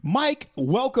Mike,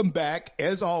 welcome back,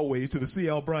 as always, to the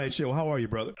CL Bryant Show. How are you,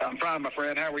 brother? I'm fine, my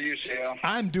friend. How are you, CL?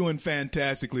 I'm doing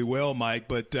fantastically well, Mike,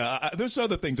 but there's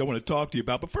other things I want to talk to you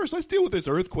about. But first, let's deal with this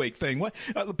earthquake thing. What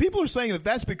people are saying that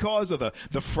that's because of the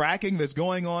fracking that's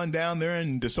going on down there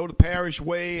in DeSoto Parish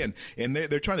Way, and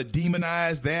they're trying to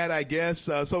demonize that, I guess.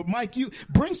 So, Mike, you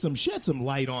shed some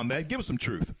light on that. Give us some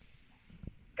truth.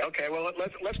 Okay, well,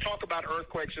 let's talk about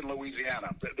earthquakes in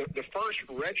Louisiana. The first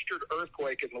registered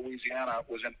earthquake in Louisiana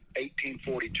was in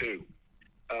 1842.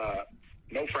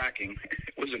 No fracking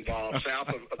was involved south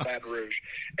of Baton Rouge.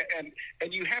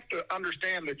 And you have to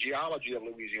understand the geology of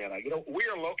Louisiana. You know, we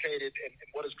are located in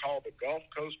what is called the Gulf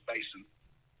Coast Basin.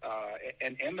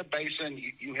 And in the basin,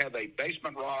 you have a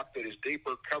basement rock that is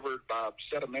deeper, covered by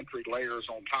sedimentary layers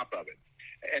on top of it.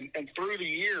 And through the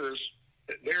years,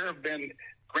 there have been,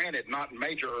 granted, not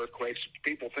major earthquakes.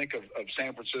 People think of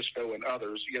San Francisco and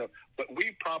others, but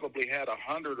we've probably had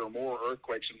 100 or more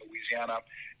earthquakes in Louisiana,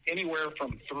 anywhere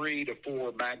from 3 to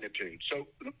 4 magnitude. So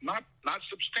not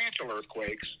substantial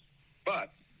earthquakes,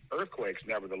 but earthquakes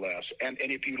nevertheless. And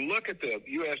if you look at the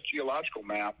U.S. geological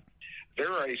map,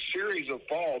 there are a series of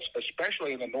faults,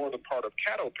 especially in the northern part of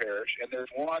Caddo Parish, and there's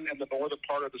one in the northern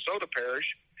part of DeSoto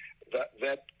Parish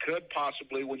that could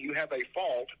possibly, when you have a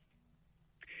fault,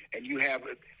 and you have,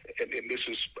 and this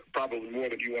is probably more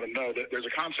than you want to know, that there's a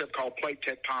concept called plate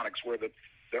tectonics where the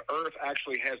Earth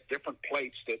actually has different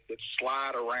plates that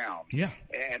slide around. Yeah.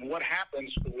 And what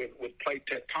happens with plate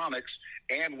tectonics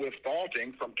and with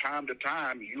faulting, from time to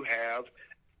time, you have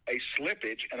a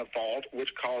slippage in a fault which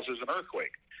causes an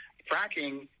earthquake.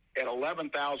 Fracking at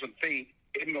 11,000 feet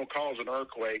isn't going to cause an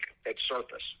earthquake at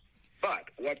surface.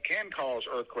 But what can cause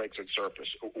earthquakes at surface,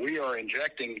 we are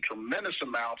injecting tremendous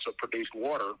amounts of produced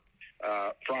water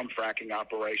from fracking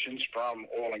operations, from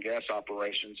oil and gas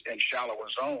operations in shallower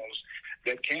zones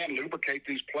that can lubricate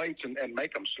these plates and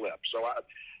make them slip. So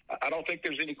I don't think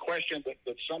there's any question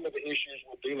that some of the issues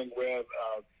we're dealing with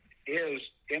is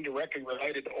indirectly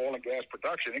related to oil and gas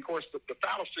production. And of course, the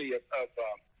fallacy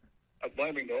of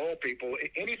blaming the oil people,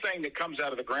 anything that comes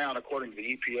out of the ground, according to the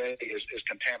EPA, is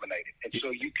contaminated. And so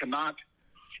you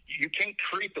can't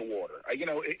treat the water.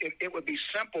 It would be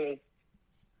simple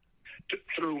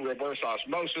through reverse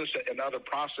osmosis and other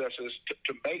processes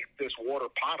to make this water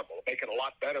potable, make it a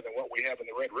lot better than what we have in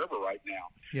the Red River right now.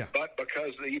 Yeah. But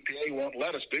because the EPA won't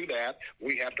let us do that,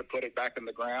 we have to put it back in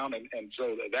the ground, and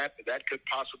so that could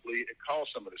possibly cause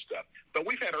some of this stuff. But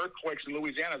we've had earthquakes in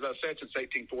Louisiana, as I said, since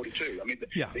 1842. I mean,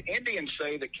 the Indians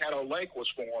say that Caddo Lake was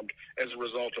formed as a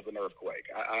result of an earthquake.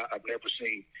 I've never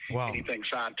seen anything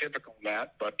scientific on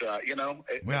that, but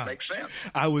it makes sense.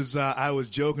 I was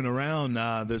joking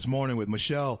around this morning with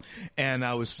Michelle, and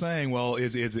I was saying, well,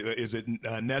 is it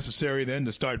necessary then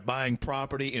to start buying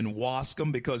property in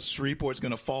Wascom because Shreveport's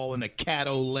going to fall into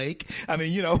Caddo Lake? I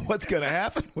mean, what's going to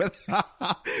happen with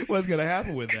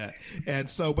that? And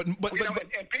so, but and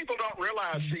people don't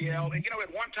realize, CL, and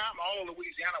at one time all of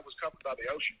Louisiana was covered by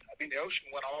the ocean. I mean, the ocean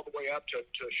went all the way up to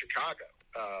Chicago.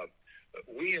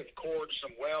 We have cored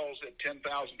some wells at 10,000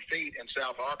 feet in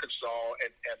South Arkansas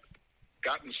and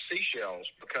gotten seashells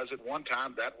because at one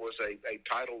time that was a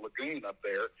tidal lagoon up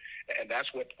there, and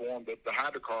that's what formed the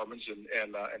hydrocarbons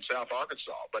in South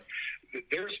Arkansas. But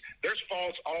there's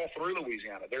faults all through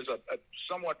Louisiana. There's a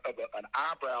somewhat of an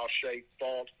eyebrow-shaped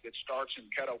fault that starts in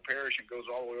Caddo Parish and goes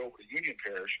all the way over to Union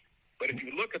Parish. But if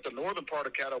you look at the northern part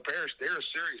of Caddo Parish, there are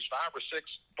serious 5 or 6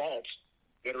 faults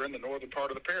that are in the northern part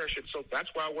of the parish, and so that's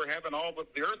why we're having all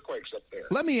the earthquakes up there.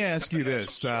 Let me ask you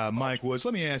this, Mike Woods.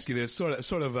 Let me ask you this,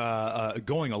 sort of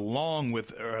going along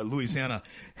with Louisiana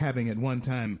having at one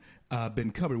time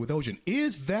been covered with ocean.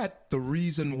 Is that the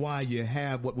reason why you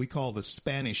have what we call the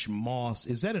Spanish moss?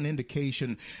 Is that an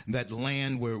indication that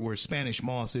land where Spanish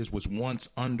moss was once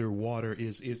underwater?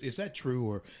 Is that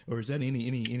true, or is that any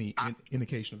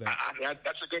indication of that?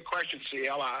 That's a good question,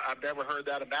 CL. I've never heard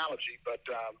that analogy, but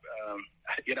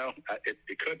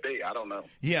it could be. I don't know.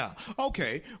 Yeah.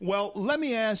 Okay. Well, let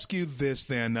me ask you this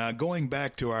then. Going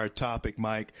back to our topic,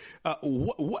 Mike,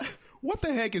 what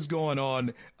the heck is going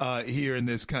on here in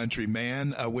this country,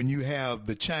 man? When you have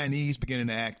the Chinese beginning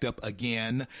to act up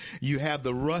again, you have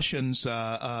the Russians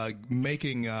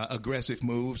making aggressive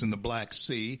moves in the Black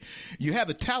Sea, you have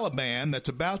the Taliban that's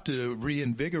about to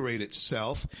reinvigorate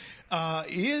itself.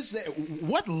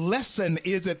 What lesson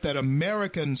is it that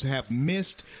Americans have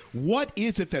missed? What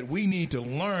is it that we need to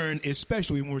learn,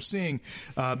 especially when we're seeing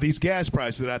these gas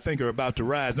prices that I think are about to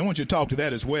rise? And I want you to talk to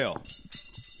that as well.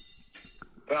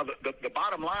 Well, the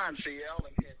bottom line, CL,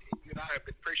 and you and I have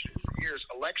been preaching for years,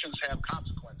 elections have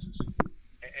consequences.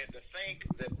 And to think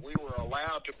that we were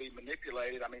allowed to be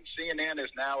manipulated. I mean, CNN has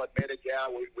now admitted,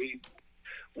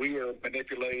 we are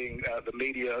manipulating the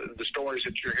media, the stories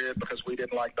that you're hearing because we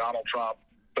didn't like Donald Trump.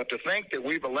 But to think that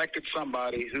we've elected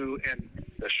somebody who, in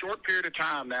a short period of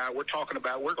time now, we're talking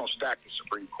about we're going to stack the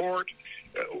Supreme Court.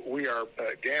 We are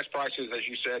gas prices, as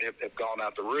you said, have gone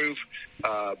out the roof.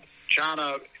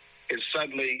 China is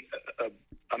suddenly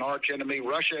an arch enemy.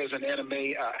 Russia is an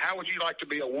enemy. How would you like to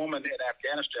be a woman in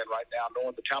Afghanistan right now,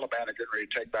 knowing the Taliban are getting ready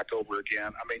to take back over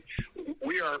again? I mean,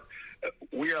 we are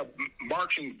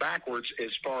marching backwards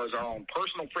as far as our own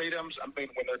personal freedoms. I mean,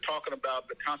 when they're talking about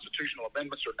the constitutional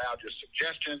amendments are now just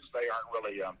suggestions, they aren't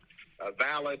really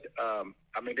valid.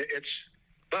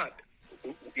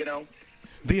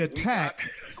 The attack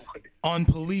on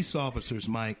police officers,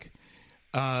 Mike.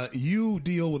 You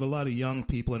deal with a lot of young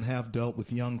people and have dealt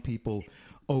with young people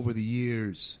over the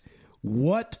years.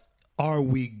 What are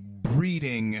we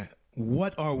breeding?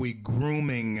 What are we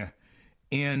grooming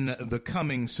in the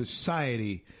coming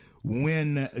society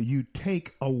when you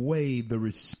take away the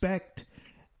respect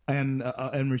and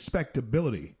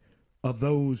respectability of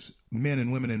those men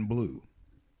and women in blue?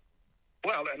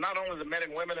 Well, and not only the men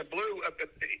and women in blue,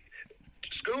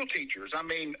 school teachers. I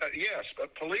mean, yes,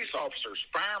 police officers,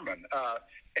 firemen.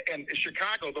 And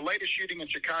Chicago, the latest shooting in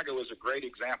Chicago is a great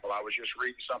example. I was just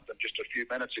reading something just a few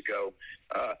minutes ago.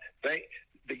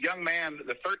 The young man,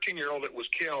 the 13-year-old that was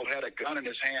killed, had a gun in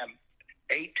his hand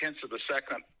 0.8 of a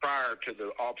second prior to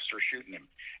the officer shooting him.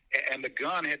 And the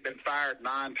gun had been fired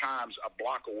 9 times a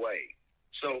block away.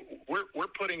 So we're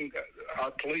putting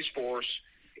our police force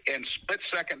in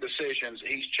split-second decisions.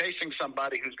 He's chasing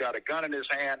somebody who's got a gun in his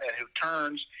hand and who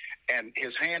turns, and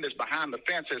his hand is behind the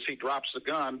fence as he drops the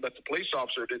gun, but the police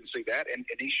officer didn't see that, and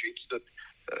he shoots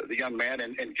the young man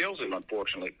and kills him,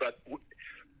 unfortunately. But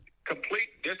complete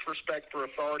disrespect for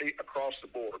authority across the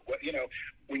board.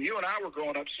 When you and I were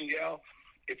growing up, CL,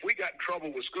 if we got in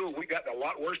trouble with school, we got in a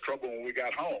lot worse trouble when we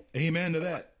got home. Amen to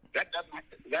that.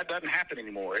 That doesn't happen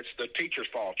anymore. It's the teacher's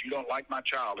fault. You don't like my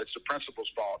child. It's the principal's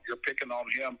fault. You're picking on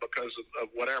him because of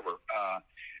whatever.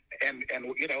 And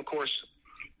of course,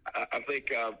 I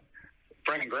think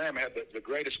Frank and Graham had the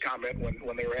greatest comment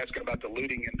when they were asking about the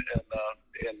looting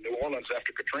in New Orleans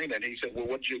after Katrina, and he said, "Well,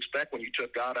 what did you expect when you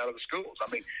took God out of the schools?"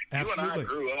 I mean, Absolutely. You and I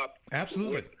grew up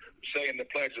Absolutely. Saying the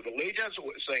Pledge of Allegiance,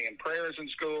 saying prayers in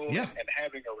school, yeah, and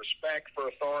having a respect for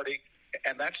authority.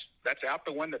 And that's out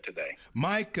the window today.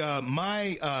 Mike,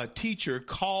 my teacher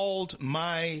called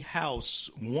my house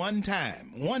one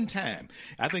time.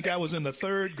 I think I was in the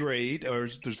 3rd grade or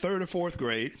the 3rd or 4th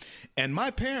grade. And my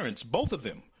parents, both of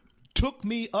them, took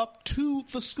me up to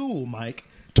the school, Mike,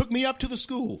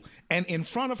 and in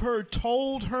front of her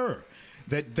told her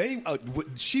that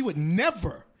she would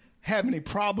never have any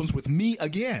problems with me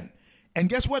again. And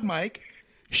guess what, Mike?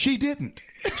 She didn't.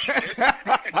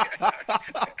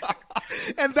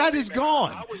 And that is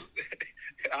gone.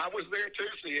 I was there too,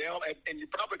 CL, and you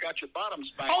probably got your bottom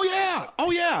spanked.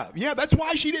 Oh yeah. That's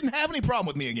why she didn't have any problem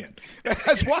with me again.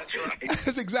 That's why. That's right.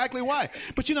 That's exactly why.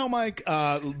 But Mike,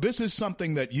 this is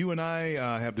something that you and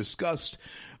I have discussed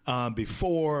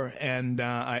before, and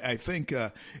I think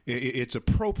it's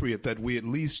appropriate that we at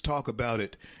least talk about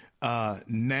it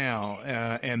now,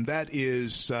 and that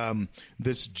is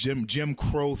this Jim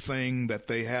Crow thing that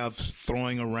they have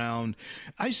throwing around.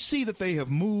 I see that they have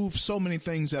moved so many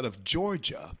things out of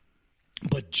Georgia,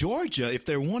 but Georgia, if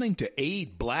they're wanting to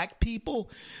aid black people,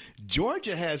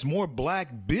 Georgia has more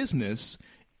black business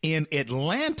in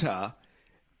Atlanta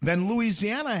than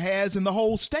Louisiana has in the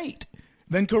whole state,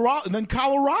 than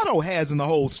Colorado has in the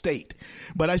whole state.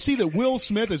 But I see that Will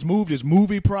Smith has moved his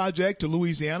movie project to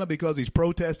Louisiana because he's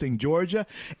protesting Georgia.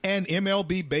 And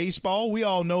MLB baseball, we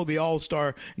all know the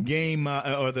All-Star game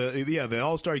the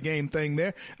All-Star game thing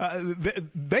there.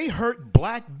 They hurt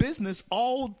black business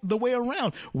all the way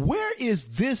around. Where is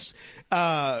this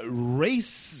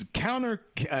race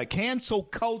cancel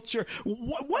culture?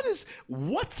 What's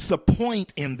the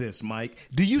point in this, Mike?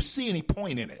 Do you see any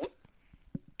point in it?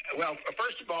 Well,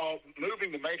 first of all,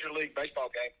 moving the Major League Baseball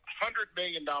game, $100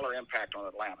 million impact on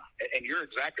Atlanta. And you're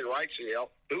exactly right, CL.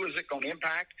 Who is it going to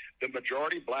impact? The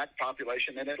majority black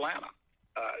population in Atlanta.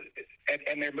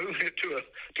 And they're moving it to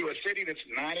a city that's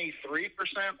 93%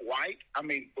 white. I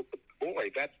mean,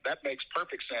 boy, that makes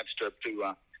perfect sense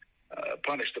to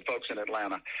punish the folks in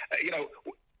Atlanta.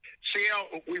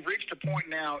 CL, we've reached a point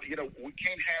now, we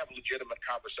can't have legitimate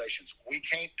conversations. We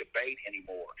can't debate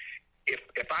anymore.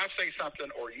 If I say something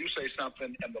or you say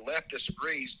something and the left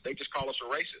disagrees, they just call us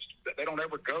a racist. They don't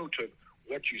ever go to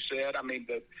what you said. I mean,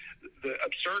 the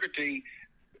absurdity,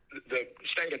 the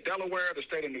state of Delaware, the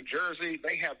state of New Jersey,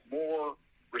 they have more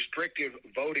restrictive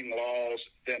voting laws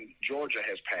than Georgia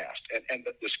has passed. And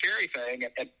the scary thing,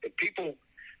 and people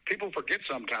forget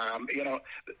sometimes,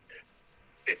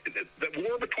 the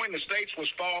war between the states was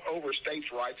fought over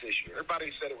states' rights issue.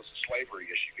 Everybody said it was a slavery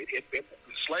issue.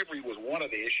 Slavery was one of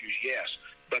the issues, yes,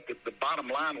 but the bottom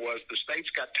line was the states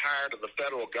got tired of the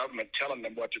federal government telling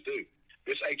them what to do.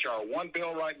 This H.R. 1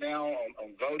 bill right now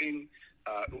on voting,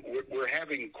 we're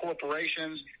having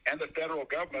corporations and the federal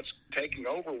government's taking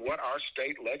over what our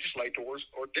state legislators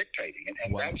are dictating,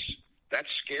 and wow. That's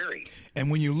scary.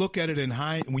 And when you look at it in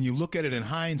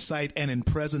hindsight and in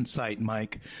present sight,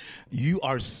 Mike, you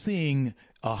are seeing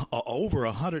over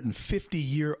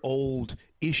 150-year-old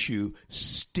issue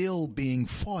still being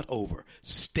fought over,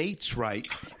 states'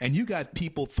 rights, and you got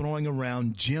people throwing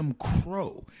around Jim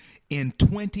Crow in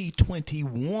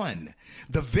 2021.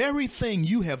 The very thing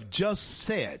you have just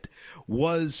said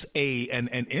was an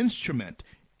instrument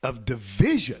of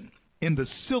division in the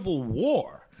Civil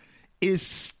War is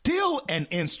still an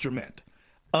instrument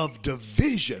of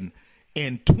division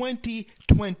in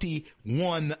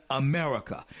 2021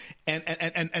 America.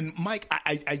 And Mike,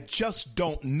 I just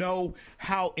don't know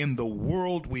how in the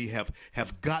world we have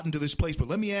gotten to this place. But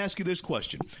let me ask you this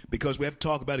question, because we have to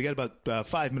talk about it. We got about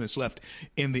 5 minutes left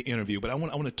in the interview. But I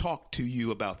want to talk to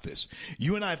you about this.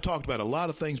 You and I have talked about a lot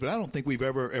of things, but I don't think we've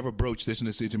ever broached this. And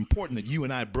it's important that you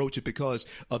and I broach it because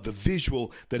of the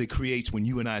visual that it creates when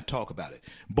you and I talk about it.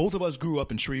 Both of us grew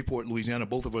up in Shreveport, Louisiana.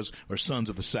 Both of us are sons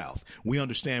of the South. We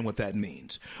understand what that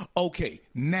means. Okay,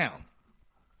 now,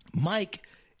 Mike,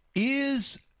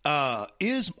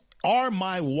 are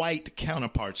my white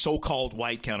counterparts, so-called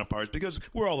white counterparts, because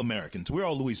we're all Americans, we're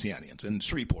all Louisianians and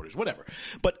Shreveporters, whatever,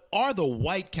 but are the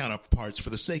white counterparts, for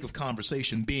the sake of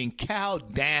conversation, being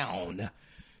cowed down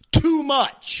too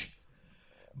much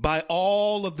by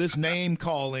all of this name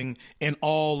calling and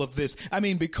all of this? I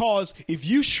mean, because if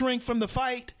you shrink from the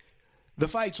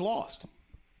fight's lost.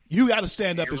 You got to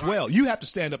stand up as well. You have to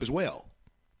stand up as well.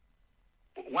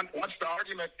 Once the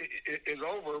argument is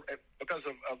over because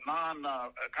of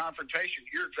non-confrontation,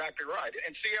 you're exactly right.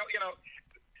 And see,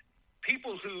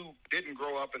 people who didn't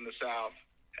grow up in the South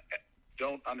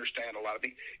don't understand a lot of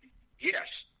things. Yes,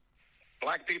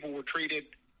 black people were treated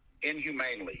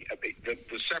inhumanely. The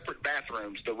separate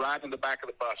bathrooms, the ride in the back of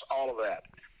the bus, all of that.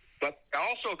 But I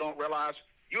also don't realize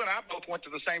you and I both went to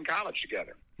the same college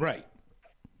together. Right.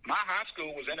 My high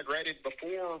school was integrated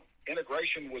before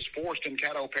integration was forced in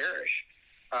Caddo Parish.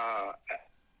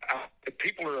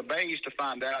 People are amazed to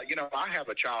find out, I have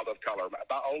a child of color.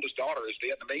 My oldest daughter is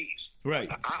Vietnamese. Right.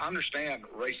 I understand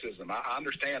racism. I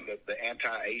understand the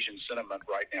anti-Asian sentiment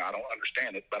right now. I don't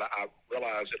understand it, but I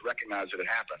recognize that it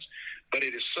happens. But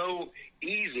it is so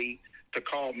easy to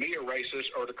call me a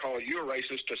racist or to call you a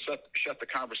racist to shut the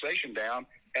conversation down.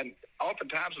 And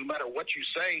oftentimes, no matter what you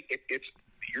say,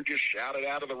 you're just shouted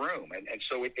out of the room, and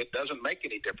so it doesn't make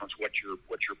any difference what your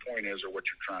point is or what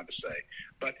you're trying to say.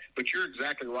 But you're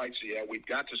exactly right, Sia. We've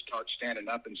got to start standing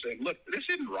up and saying, look, this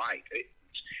isn't right.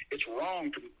 It's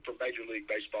wrong for Major League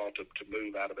Baseball to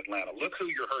move out of Atlanta. Look who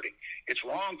you're hurting. It's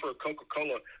wrong for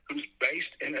Coca-Cola, who's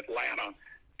based in Atlanta,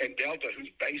 and Delta,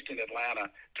 who's based in Atlanta,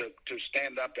 to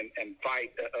stand up and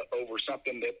fight over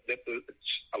something that the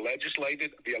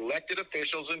elected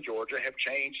officials in Georgia have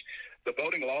changed the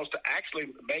voting laws to actually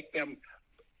make them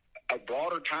a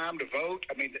broader time to vote.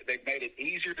 I mean, they've made it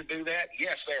easier to do that.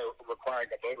 Yes, they're requiring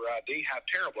a voter ID. How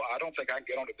terrible. I don't think I can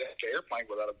get on a Delta airplane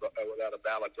without a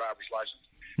valid driver's license.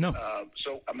 No.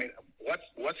 So, I mean,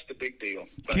 what's the big deal?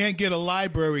 Can't get a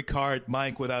library card,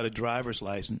 Mike, without a driver's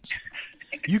license.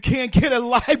 You can't get a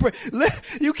library.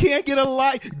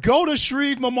 Go to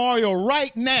Shreve Memorial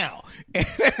right now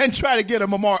and try to get a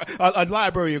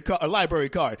library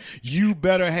card. You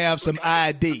better have some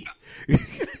ID.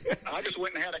 I just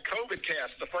went and had a COVID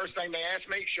test. The first thing they asked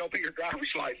me, show me your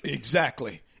driver's license.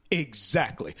 Exactly.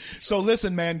 So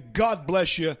listen, man, God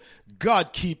bless you.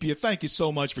 God keep you. Thank you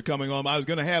so much for coming on. I was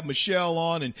going to have Michelle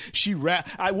on, and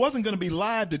I wasn't going to be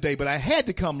live today, but I had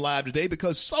to come live today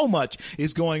because so much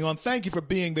is going on. Thank you for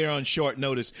being there on short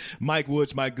notice. Mike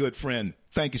Woods, my good friend.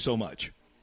 Thank you so much.